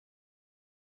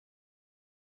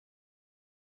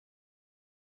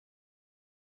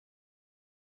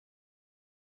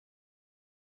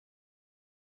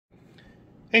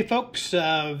Hey folks,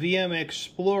 VM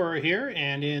Explorer here,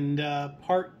 and in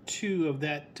part 2 of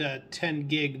that 10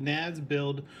 gig NAS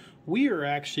build, we are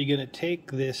actually going to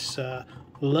take this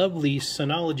lovely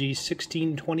Synology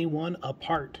 1621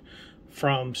 apart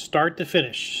from start to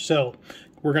finish. So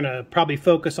we're going to probably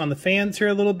focus on the fans here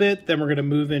a little bit, then we're going to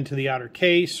move into the outer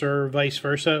case or vice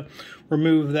versa,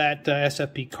 remove that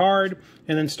SFP card,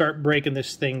 and then start breaking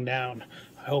this thing down.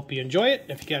 I hope you enjoy it.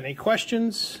 If you got any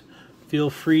questions, feel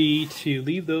free to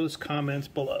leave those comments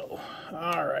below.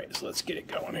 All right, so let's get it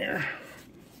going here.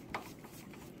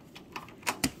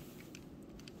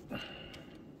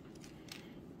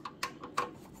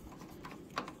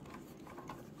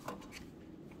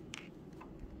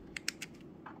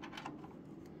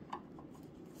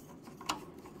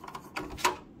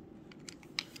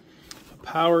 A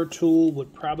power tool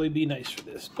would probably be nice for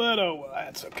this, but oh well,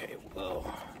 that's okay. We'll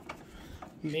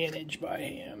manage by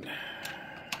hand.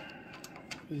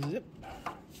 Zip.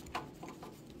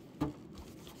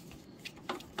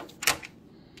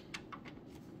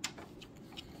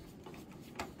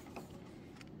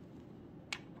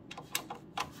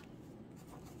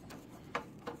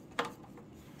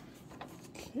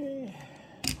 Okay.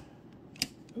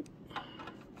 Oop.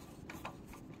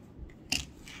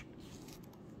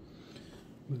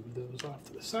 Move those off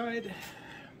to the side.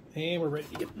 And we're ready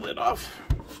to get the lid off.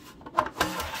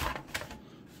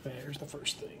 There's the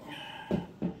first thing.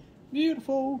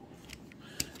 Beautiful.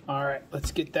 All right,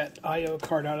 let's get that I/O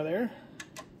card out of there.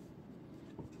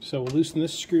 So we'll loosen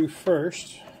this screw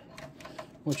first.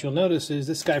 What you'll notice is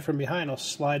this guy from behind will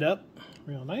slide up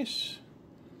real nice.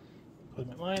 Put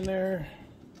him in line there.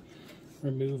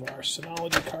 Remove our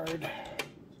Synology card.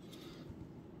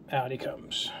 Out he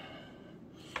comes.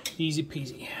 Easy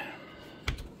peasy.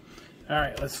 All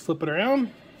right, let's flip it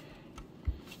around.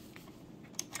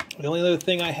 The only other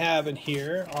thing I have in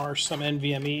here are some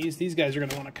NVMe's. These guys are going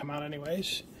to want to come out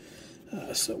anyways.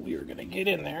 So we are going to get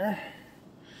in there.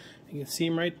 You can see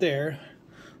them right there.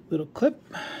 Little clip.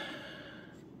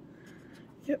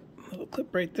 Yep, little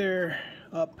clip right there.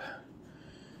 Up.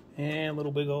 And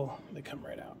little wiggle. They come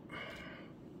right out.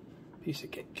 Piece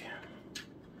of cake.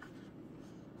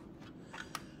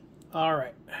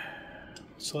 Alright.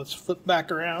 So let's flip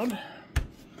back around.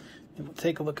 And we'll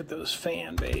take a look at those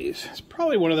fan bays. It's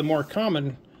probably one of the more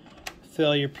common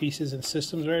failure pieces in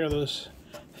systems, right? Are those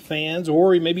fans,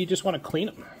 or maybe you just want to clean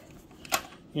them.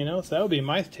 You know, so that would be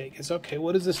my take. It's okay,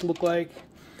 what does this look like?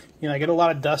 You know, I get a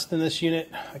lot of dust in this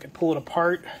unit. I could pull it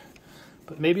apart,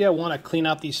 but maybe I want to clean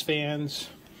out these fans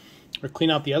or clean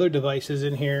out the other devices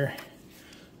in here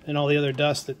and all the other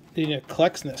dust that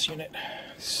collects in this unit.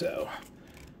 So,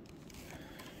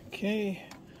 okay.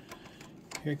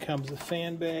 Here comes the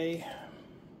fan bay.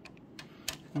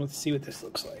 Let's see what this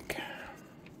looks like.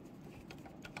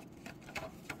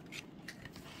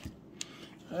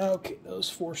 Okay,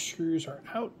 those 4 screws are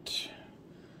out.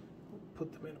 We'll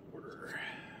put them in order.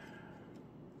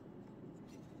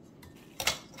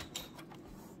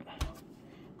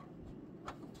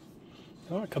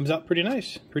 Oh, it comes out pretty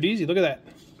nice. Pretty easy, look at that.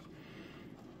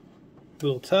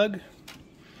 Little tug.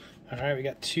 All right, we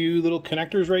got 2 little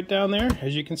connectors right down there,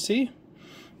 as you can see.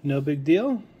 No big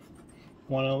deal.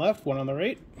 One on the left, one on the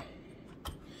right.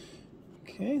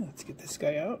 Okay, let's get this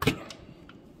guy out.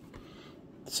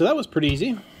 So that was pretty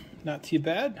easy. Not too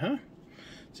bad, huh?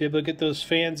 So able to get those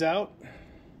fans out.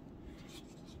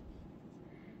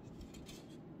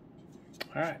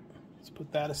 All right, let's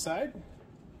put that aside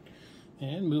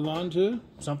and move on to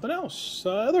something else.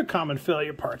 Other common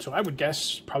failure parts. So I would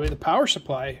guess probably the power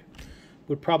supply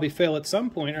would probably fail at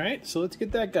some point, right? So let's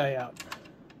get that guy out.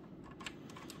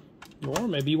 Or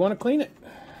maybe you want to clean it.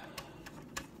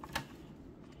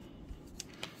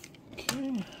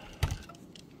 Okay.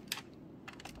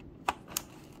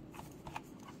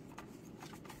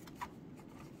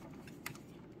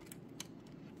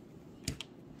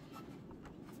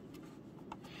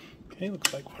 Okay,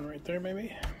 looks like one right there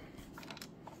maybe.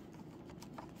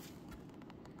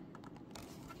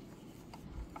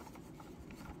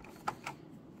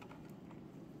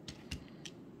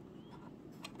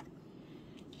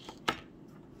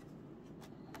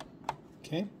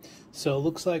 Okay, so it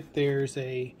looks like there's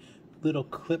a little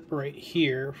clip right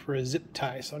here for a zip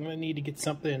tie. So I'm going to need to get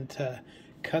something to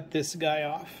cut this guy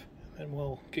off, and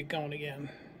we'll get going again.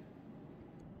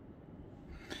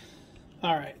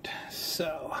 All right,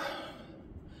 so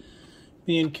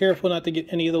being careful not to get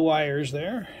any of the wires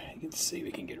there. You can see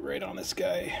we can get right on this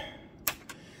guy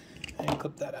and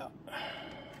clip that out.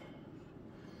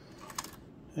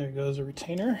 There goes a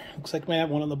retainer. Looks like we have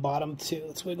one on the bottom too.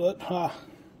 Let's wiggle it.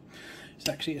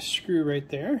 There's actually a screw right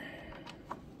there.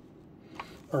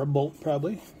 Or a bolt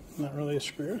probably. not really a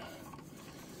screw.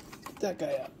 Get that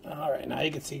guy out. All right, now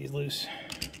you can see he's loose.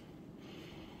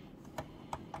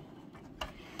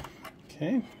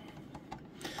 Okay.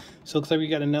 So it looks like we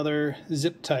got another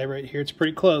zip tie right here. It's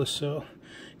pretty close, so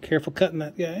careful cutting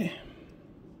that guy.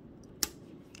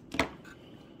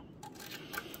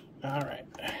 All right.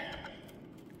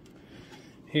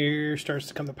 Here starts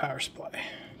to come the power supply.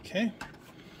 Okay.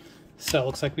 So it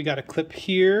looks like we got a clip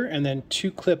here and then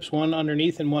two clips, one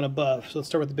underneath and one above. So let's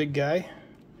start with the big guy.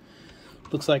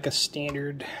 Looks like a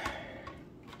standard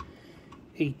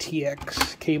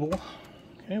ATX cable.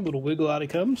 Okay, a little wiggle, out it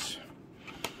comes.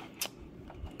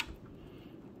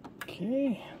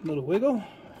 Okay, a little wiggle,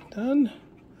 done.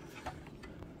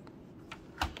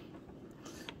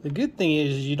 The good thing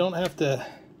is you don't have to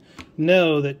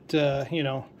know that, you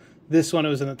know, this one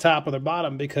was in the top or the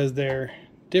bottom because they're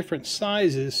different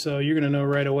sizes, so you're going to know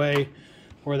right away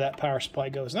where that power supply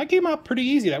goes. And that came out pretty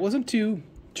easy. That wasn't too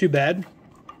bad.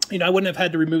 You know, I wouldn't have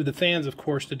had to remove the fans, of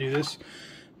course, to do this,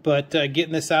 but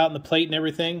getting this out and the plate and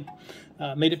everything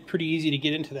made it pretty easy to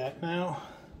get into that. Now,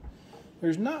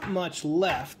 there's not much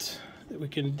left that we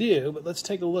can do, but let's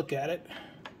take a look at it.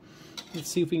 Let's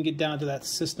see if we can get down to that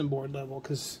system board level,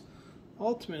 because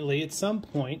ultimately, at some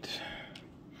point,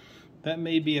 that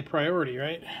may be a priority,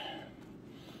 right?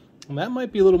 And that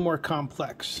might be a little more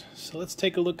complex. So let's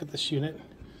take a look at this unit,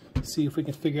 see if we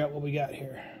can figure out what we got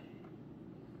here.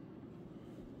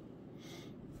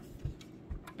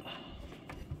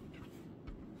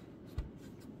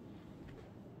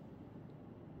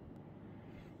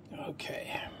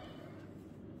 Okay.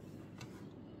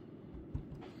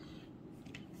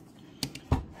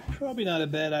 Probably not a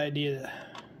bad idea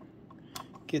to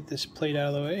get this plate out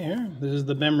of the way here. This is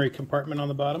the memory compartment on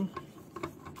the bottom.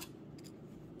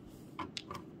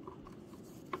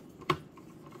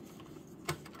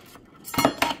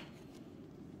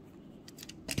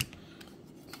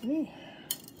 Okay,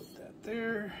 put that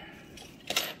there.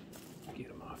 Get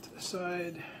them off to the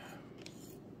side.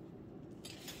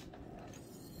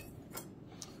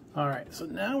 All right, so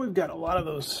now we've got a lot of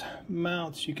those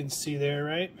mounts you can see there,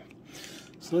 right?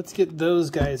 So let's get those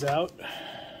guys out.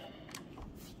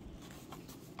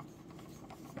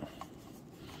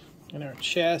 And our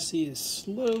chassis is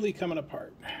slowly coming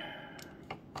apart.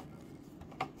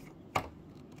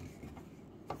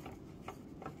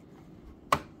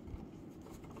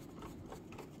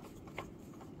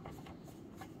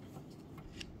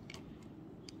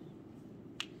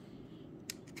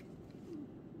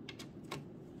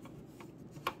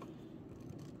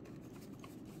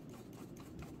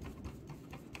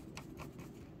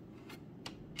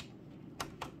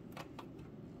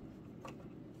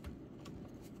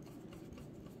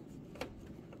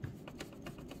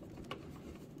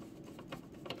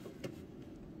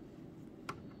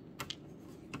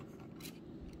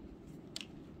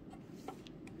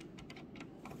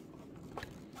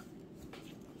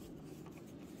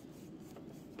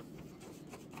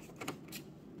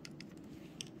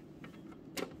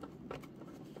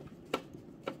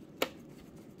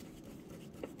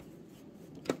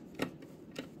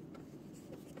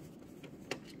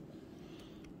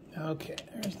 Okay,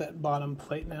 there's that bottom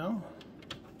plate now.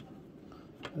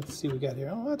 Let's see what we got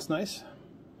here. Oh, that's nice.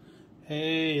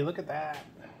 Hey, look at that.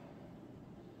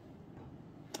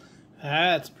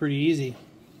 That's pretty easy.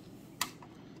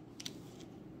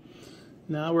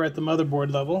 Now we're at the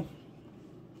motherboard level.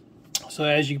 So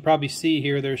as you can probably see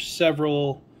here, there's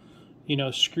several, you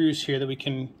know, screws here that we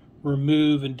can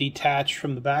remove and detach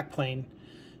from the backplane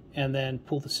and then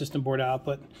pull the system board out.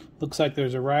 But looks like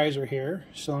there's a riser here.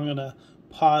 So I'm gonna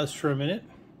pause for a minute,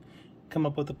 come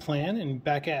up with a plan, and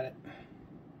back at it.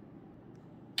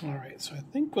 All right, so I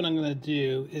think what I'm going to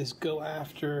do is go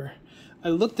after, I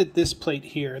looked at this plate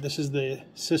here. This is the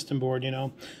system board, you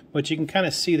know, but you can kind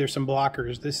of see there's some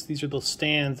blockers. These are those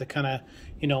stands that kind of,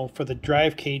 you know, for the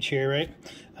drive cage here, right?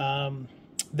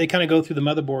 They kind of go through the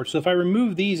motherboard. So if I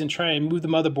remove these and try and move the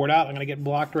motherboard out, I'm going to get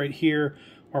blocked right here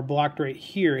or blocked right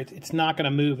here. It's not going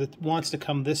to move. It wants to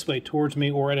come this way towards me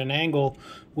or at an angle,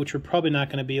 which we're probably not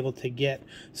going to be able to get.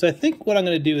 So I think what I'm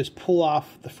going to do is pull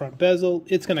off the front bezel.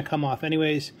 It's going to come off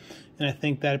anyways, and I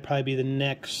think that'd probably be the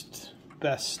next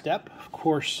best step. Of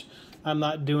course, I'm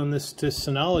not doing this to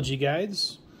Synology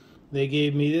guides. They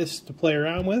gave me this to play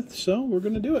around with, so we're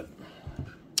going to do it.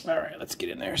 All right, let's get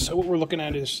in there. So what we're looking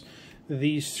at is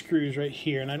these screws right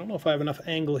here, and I don't know if I have enough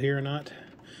angle here or not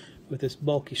with this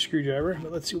bulky screwdriver,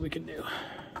 but let's see what we can do.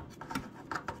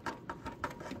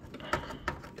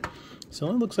 So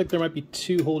it looks like there might be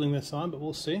two holding this on, but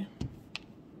we'll see.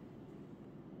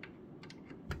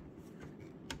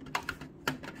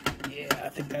 Yeah, I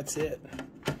think that's it.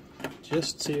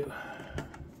 Just two.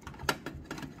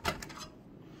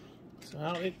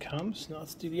 Out it comes. Now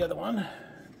let's do the other one.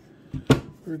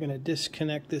 We're going to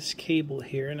disconnect this cable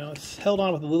here. Now it's held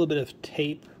on with a little bit of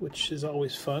tape, which is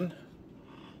always fun.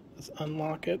 Let's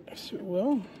unlock it so it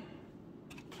will.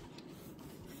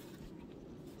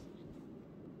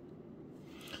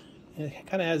 And it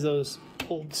kind of has those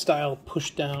old style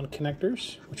push down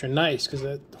connectors, which are nice because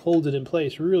that holds it in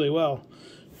place really well.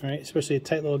 All right, especially a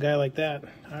tight little guy like that.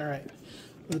 All right,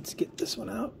 let's get this one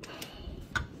out.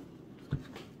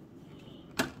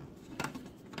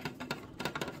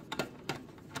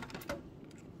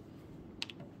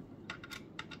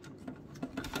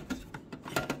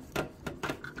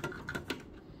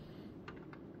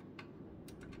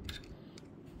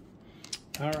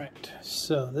 All right,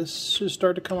 so this should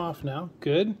start to come off now.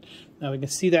 Good. Now we can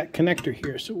see that connector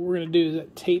here. So what we're going to do is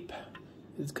that tape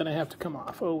is going to have to come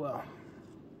off. Oh well.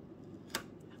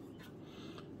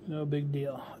 No big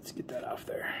deal. Let's get that off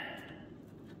there.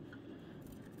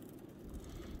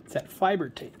 It's that fiber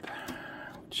tape,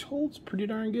 which holds pretty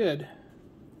darn good.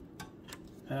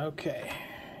 Okay,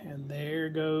 and there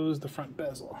goes the front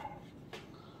bezel.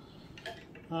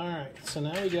 All right, so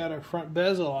now we got our front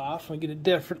bezel off. We get a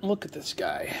different look at this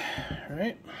guy. All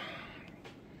right.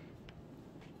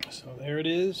 So there it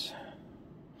is.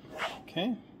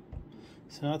 Okay.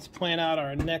 So now let's plan out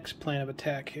our next plan of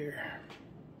attack here.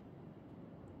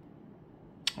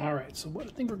 All right, so what I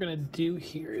think we're going to do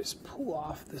here is pull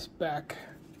off this back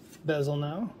bezel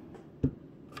now,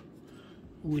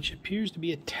 which appears to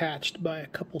be attached by a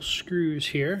couple screws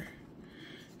here.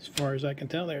 As far as I can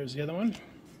tell, there's the other one.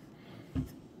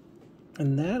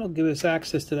 And that'll give us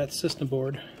access to that system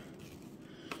board.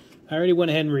 I already went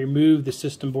ahead and removed the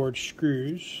system board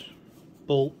screws,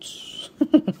 bolts.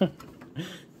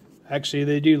 Actually,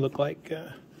 they do look like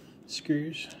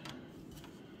screws.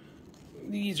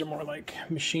 These are more like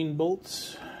machine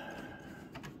bolts.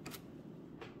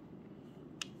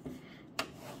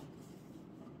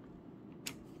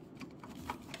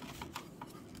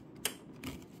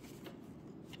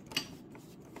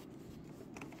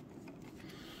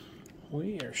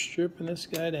 We are stripping this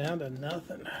guy down to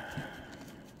nothing.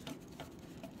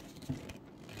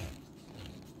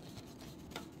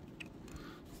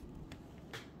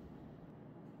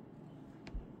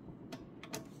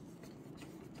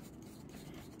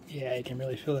 Yeah, you can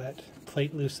really feel that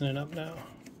plate loosening up now.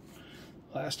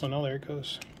 Last one, oh, there it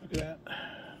goes. Look at that.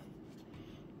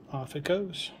 Off it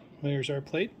goes. There's our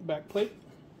plate, back plate,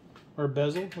 or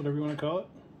bezel, whatever you want to call it.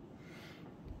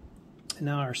 And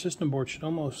now our system board should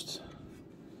almost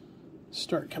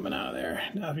start coming out of there.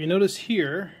 Now if you notice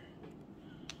here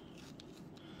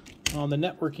on the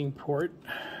networking port,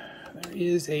 there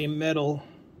is a metal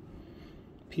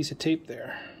piece of tape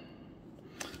there.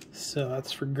 So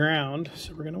that's for ground.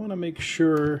 So we're going to want to make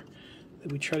sure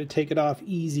that we try to take it off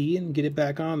easy and get it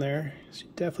back on there. So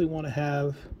you definitely want to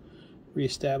have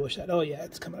reestablished that. Oh yeah,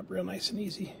 it's coming up real nice and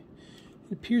easy.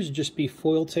 It appears to just be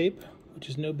foil tape, which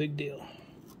is no big deal.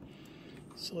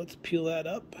 So let's peel that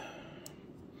up.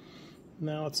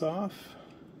 Now it's off.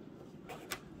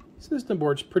 System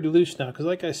board's pretty loose now because,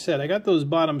 like I said, I got those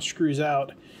bottom screws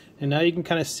out, and now you can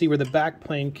kind of see where the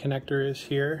backplane connector is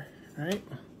here, right?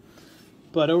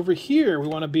 But over here, we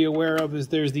want to be aware of is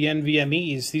there's the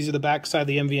NVMe's. These are the backside of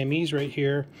the NVMe's right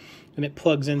here, and it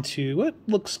plugs into what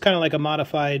looks kind of like a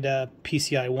modified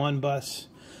PCI 1 bus,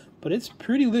 but it's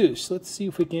pretty loose. Let's see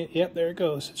if we can. Yep, there it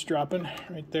goes. It's dropping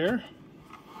right there.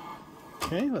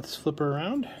 Okay, let's flip her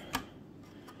around.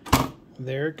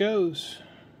 There it goes.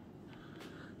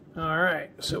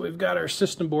 Alright, so we've got our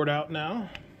system board out now.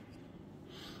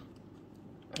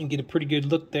 And get a pretty good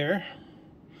look there.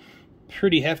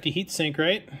 Pretty hefty heatsink,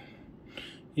 right?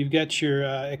 You've got your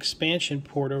expansion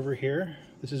port over here.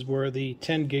 This is where the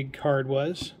 10 gig card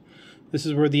was. This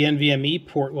is where the NVMe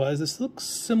port was. This looks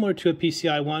similar to a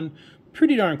PCI 1.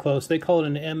 Pretty darn close. They call it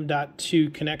an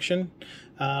M.2 connection.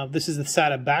 This is the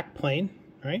SATA backplane,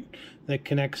 right? That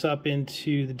connects up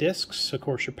into the disks. Of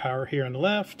course, your power here on the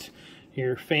left,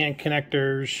 your fan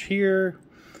connectors here,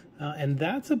 and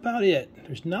that's about it.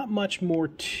 There's not much more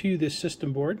to this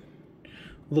system board.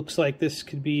 Looks like this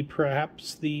could be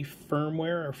perhaps the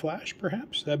firmware or flash,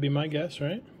 perhaps. That'd be my guess,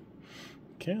 right?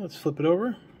 Okay, let's flip it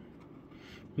over.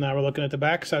 Now we're looking at the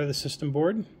back side of the system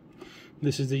board.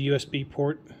 This is the USB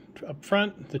port up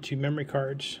front, the two memory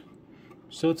cards.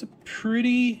 So it's a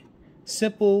pretty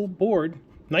simple board.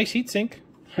 Nice heatsink,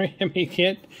 right? I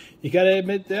mean, you gotta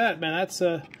admit that, man. That's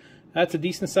a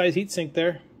decent sized heatsink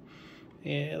there.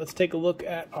 And let's take a look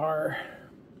at our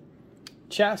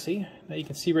chassis. Now you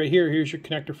can see right here, here's your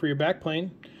connector for your backplane,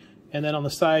 and then on the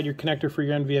side your connector for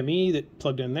your NVMe that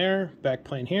plugged in there,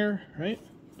 backplane here, right?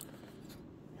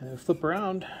 And then flip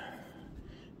around,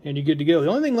 and you're good to go. The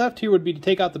only thing left here would be to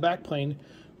take out the back plane,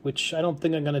 which I don't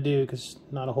think I'm going to do because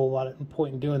not a whole lot of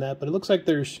point in doing that. But it looks like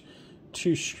there's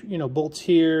two, bolts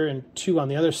here and two on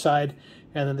the other side,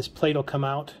 and then this plate will come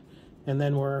out, and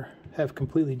then have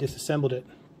completely disassembled it.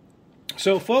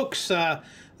 So, folks,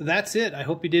 that's it. I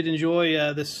hope you did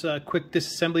enjoy this quick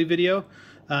disassembly video.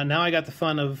 Now I got the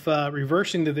fun of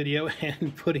reversing the video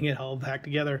and putting it all back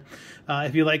together.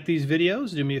 If you like these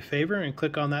videos, do me a favor and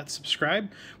click on that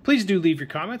subscribe. Please do leave your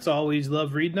comments. I always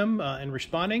love reading them and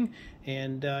responding.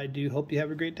 And I do hope you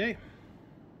have a great day.